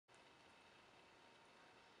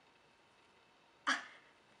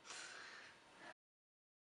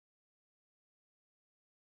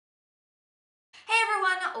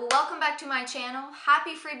welcome back to my channel.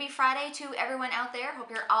 Happy Freebie Friday to everyone out there. Hope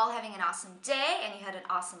you're all having an awesome day and you had an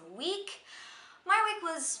awesome week. My week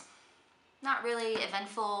was not really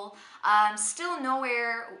eventful. Still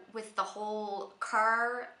nowhere with the whole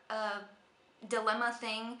car dilemma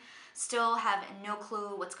thing. Still have no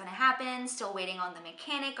clue what's going to happen. Still waiting on the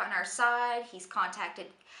mechanic on our side. He's contacted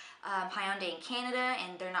Hyundai in Canada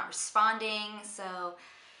and they're not responding. So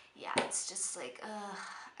yeah, it's just like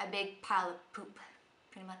a big pile of poop,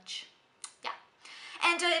 pretty much. Yeah.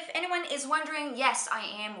 And if anyone is wondering, yes, I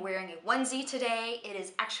am wearing a onesie today. It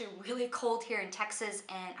is actually really cold here in Texas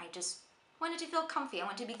and I just wanted to feel comfy. I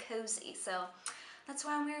want to be cozy. So that's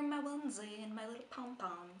why I'm wearing my onesie and my little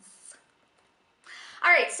pom-poms.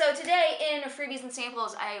 Alright, so today in Freebies and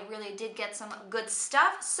Samples, I really did get some good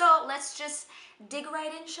stuff. So let's just dig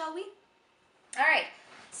right in, shall we? Alright,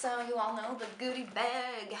 so you all know the goodie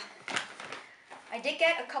bag. I did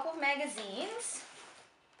get a couple of magazines.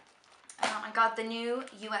 I got the new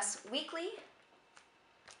US Weekly.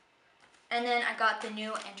 And then I got the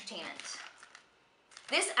new Entertainment.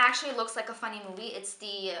 This actually looks like a funny movie. It's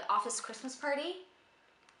the Office Christmas Party.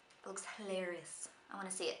 It looks hilarious. I want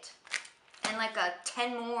to see it. And like a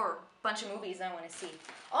 10 more bunch of movies I want to see.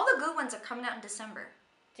 All the good ones are coming out in December.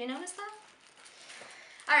 Do you notice that?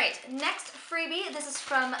 Alright, next freebie. This is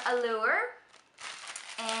from Allure.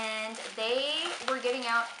 And they were giving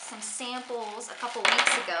out some samples a couple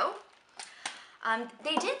weeks ago.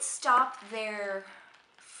 They did stop their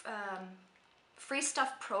free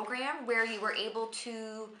stuff program where you were able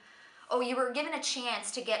to, you were given a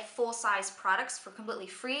chance to get full-size products for completely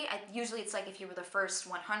free. Usually it's like if you were the first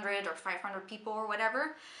 100 or 500 people or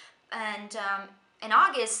whatever. And in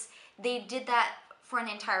August, they did that for an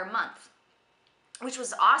entire month, which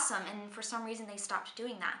was awesome. And for some reason, they stopped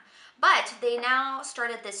doing that. But they now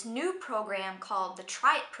started this new program called the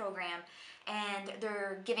Try It program, and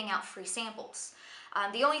they're giving out free samples.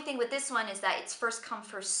 The only thing with this one is that it's first come,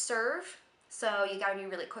 first serve, so you gotta be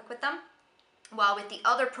really quick with them. While with the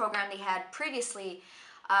other program they had previously,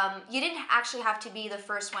 you didn't actually have to be the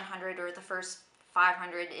first 100 or the first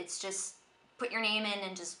 500. It's just put your name in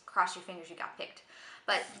and just cross your fingers you got picked.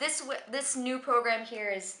 But this new program here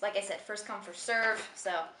is, like I said, first come, first serve,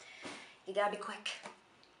 so you gotta be quick.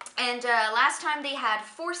 And last time they had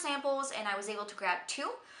 4 samples and I was able to grab 2.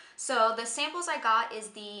 So the samples I got is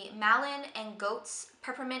the Malin and Goats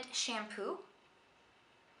Peppermint Shampoo.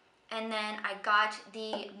 And then I got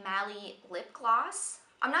the Mally Lip Gloss.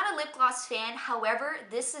 I'm not a lip gloss fan, however,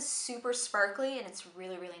 this is super sparkly and it's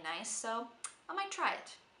really, really nice, so I might try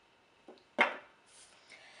it.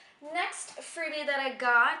 Next freebie that I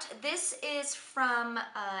got, this is from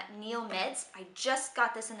Neil Meds. I just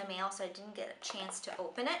got this in the mail, so I didn't get a chance to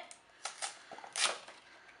open it.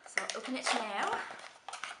 So I'll open it now.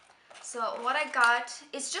 So what I got,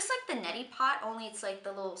 it's just like the neti pot, only it's like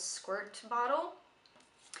the little squirt bottle.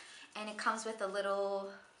 And it comes with a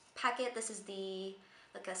little packet. This is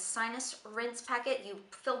like a sinus rinse packet. You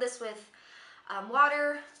fill this with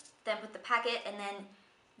water, then put the packet, and then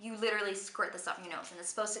you literally squirt this up your nose, and it's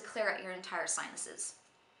supposed to clear out your entire sinuses.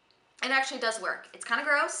 It actually does work. It's kind of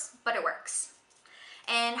gross, but it works.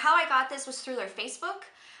 And how I got this was through their Facebook.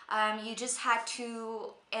 You just had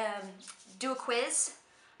to do a quiz.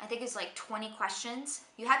 I think it's like 20 questions.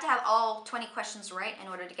 You had to have all 20 questions right in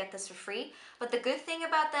order to get this for free. But the good thing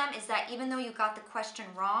about them is that even though you got the question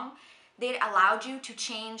wrong, they allowed you to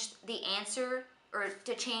change the answer, or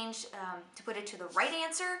to change, to put it to the right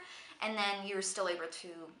answer, and then you're still able to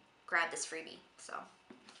grab this freebie. So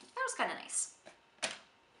that was kind of nice.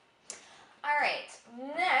 All right,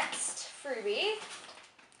 next freebie.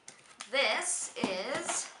 This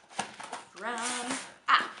is from,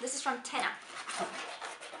 this is from THUMPS UP.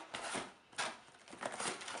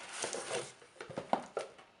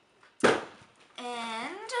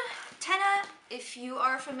 If you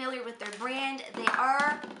are familiar with their brand, they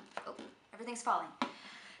are, everything's falling.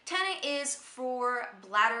 THUMPS is for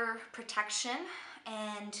bladder protection,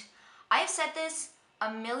 and I've said this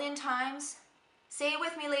a million times. Say it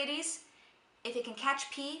with me, ladies. If it can catch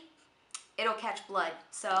pee, it'll catch blood.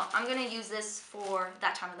 So I'm gonna use this for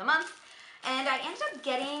that time of the month. And I ended up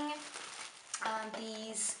getting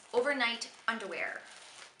these overnight underwear.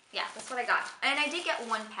 Yeah, that's what I got. And I did get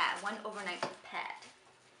one overnight pad.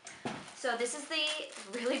 So this is the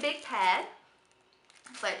really big pad,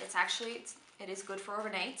 but it is good for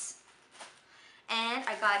overnights. And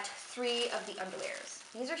I got 3 of the underwears.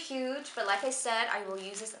 These are huge, but like I said, I will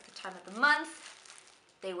use this at the time of the month.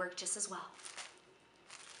 They work just as well.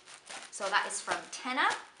 So that is from THUMPS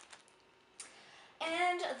UP.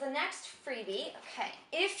 And the next freebie, okay,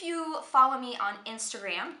 if you follow me on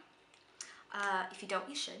Instagram, If you don't,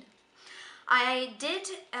 you should. I did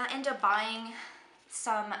end up buying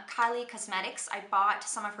some Kylie Cosmetics. I bought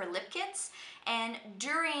some of her lip kits, and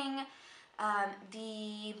during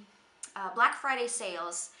the Black Friday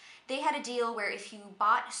sales, they had a deal where if you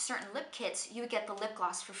bought certain lip kits, you would get the lip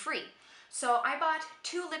gloss for free. So I bought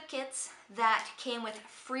 2 lip kits that came with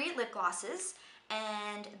free lip glosses,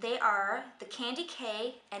 and they are the Candy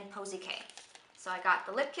K and Posy K. So I got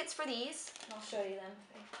the lip kits for these, and I'll show you them.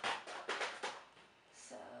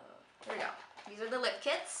 So here we go. These are the lip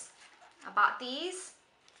kits. I bought these,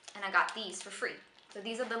 and I got these for free. So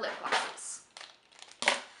these are the lip glosses.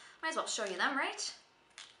 Might as well show you them, right?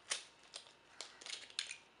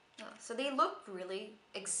 So they look really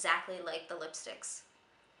exactly like the lipsticks.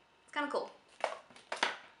 It's kind of cool.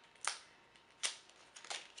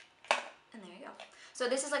 And there you go. So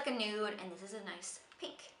this is like a nude, and this is a nice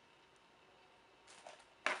pink.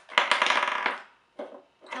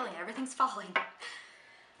 Hell yeah, everything's falling.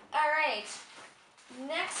 All right,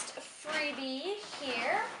 next freebie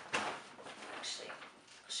here. Actually,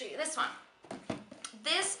 I'll show you this one.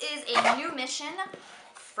 This is a new mission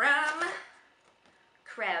from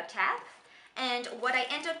CrowdTap, and what I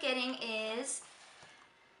end up getting is,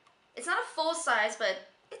 it's not a full size, but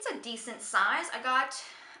it's a decent size. I got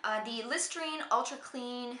the Listerine Ultra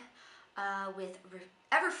Clean with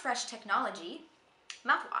Everfresh technology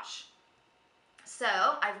mouthwash.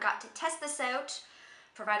 So I've got to test this out,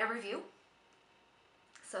 provide a review.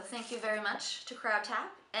 So thank you very much to CrowdTap.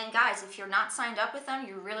 And guys, if you're not signed up with them,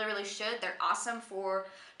 you really, really should. They're awesome for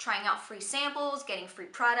trying out free samples, getting free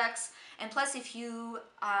products, and plus if you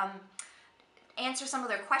answer some of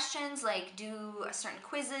their questions, like do certain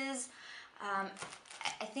quizzes,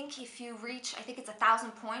 I think if you reach, I think it's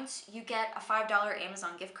 1,000 points, you get a $5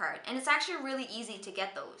 Amazon gift card. And it's actually really easy to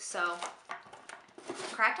get those. So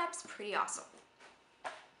CrowdTap's pretty awesome.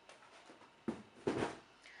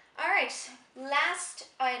 All right, last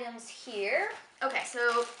items here. Okay,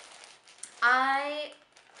 so I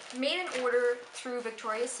made an order through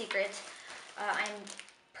Victoria's Secret. I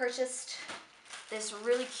purchased this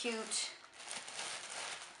really cute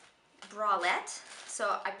bralette.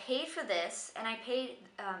 So I paid for this, and I paid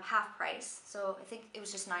half price, so I think it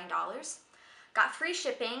was just $9. Got free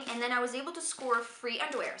shipping, and then I was able to score free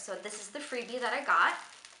underwear. So this is the freebie that I got.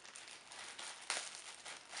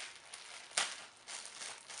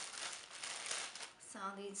 So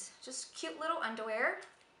these just cute little underwear.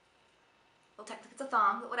 Well, technically it's a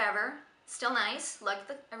thong, but whatever. Still nice.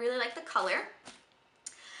 I really like the color.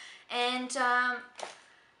 And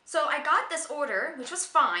so I got this order, which was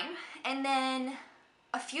fine, and then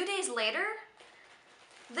a few days later,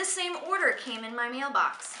 the same order came in my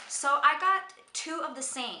mailbox. So I got 2 of the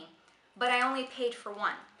same, but I only paid for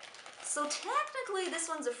 1. So technically this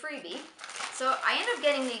one's a freebie. So I end up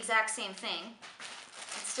getting the exact same thing.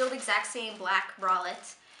 It's still the exact same black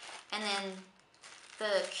bralette, and then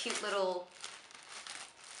the cute little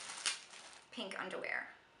pink underwear.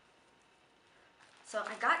 So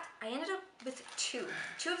I ended up with 2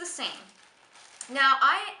 of the same. Now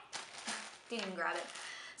I didn't even grab it.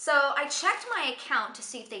 So I checked my account to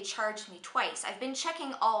see if they charged me twice. I've been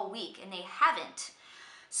checking all week and they haven't.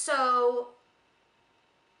 So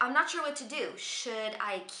I'm not sure what to do. Should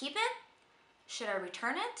I keep it? Should I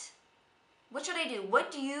return it? What should I do?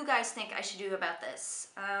 What do you guys think I should do about this?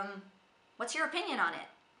 What's your opinion on it?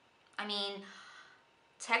 I mean,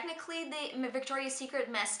 technically Victoria's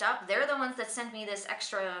Secret messed up. They're the ones that sent me the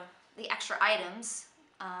extra items.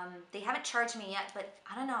 They haven't charged me yet, but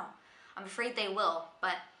I don't know. I'm afraid they will,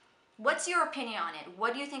 but what's your opinion on it?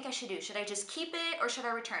 What do you think I should do? Should I just keep it or should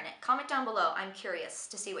I return it? Comment down below. I'm curious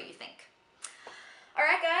to see what you think. All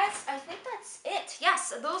right, guys, I think that's it.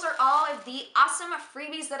 Yes, those are all of the awesome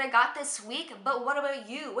freebies that I got this week, but what about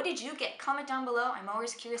you? What did you get? Comment down below. I'm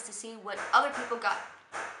always curious to see what other people got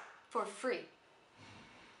for free.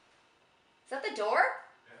 Is that the door?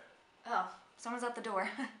 Yeah. Oh. Someone's at the door.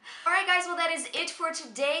 Alright guys, well that is it for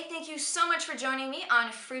today. Thank you so much for joining me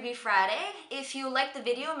on Freebie Friday. If you liked the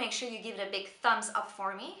video, make sure you give it a big thumbs up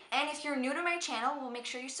for me. And if you're new to my channel, well make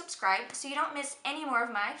sure you subscribe so you don't miss any more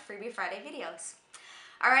of my Freebie Friday videos.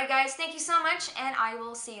 Alright guys, thank you so much, and I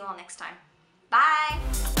will see you all next time.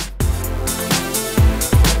 Bye!